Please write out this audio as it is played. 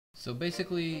So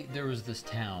basically, there was this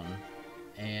town,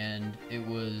 and it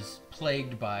was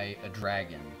plagued by a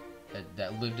dragon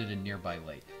that lived at a nearby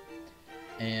lake.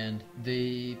 And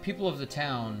the people of the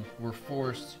town were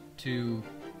forced to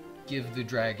give the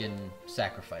dragon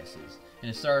sacrifices.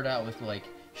 And it started out with like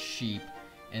sheep,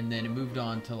 and then it moved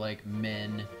on to like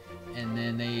men, and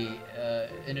then they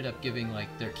ended up giving like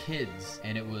their kids,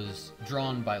 and it was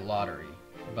drawn by lottery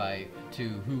to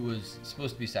who was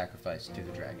supposed to be sacrificed to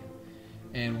the dragon.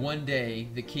 And one day,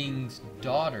 the king's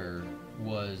daughter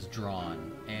was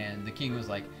drawn, and the king was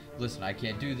like, listen, I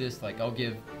can't do this, like, I'll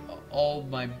give all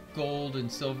my gold and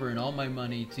silver and all my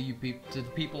money to you to the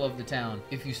people of the town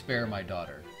if you spare my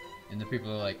daughter. And the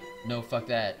people are like, no, fuck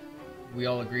that, we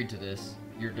all agreed to this,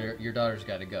 your daughter's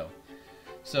gotta go.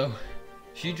 So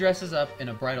she dresses up in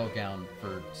a bridal gown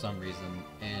for some reason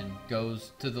and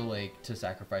goes to the lake to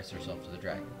sacrifice herself to the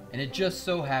dragon. And it just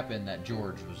so happened that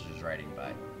George was just riding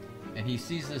by. And he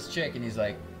sees this chick and he's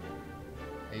like,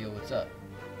 hey, yo, what's up?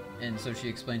 And so she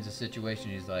explains the situation.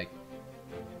 He's like,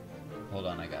 hold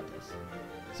on, I got this.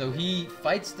 So he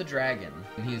fights the dragon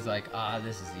and he's like,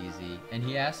 this is easy. And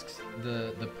he asks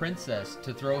the princess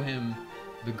to throw him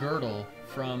the girdle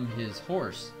from his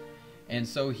horse. And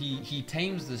so he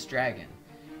tames this dragon,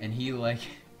 and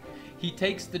he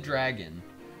takes the dragon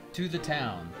to the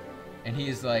town, and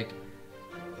he's like,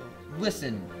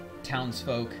 listen,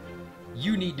 townsfolk,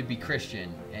 you need to be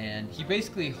Christian. And he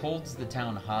basically holds the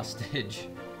town hostage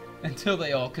until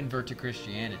they all convert to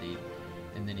Christianity,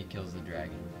 and then he kills the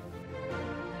dragon.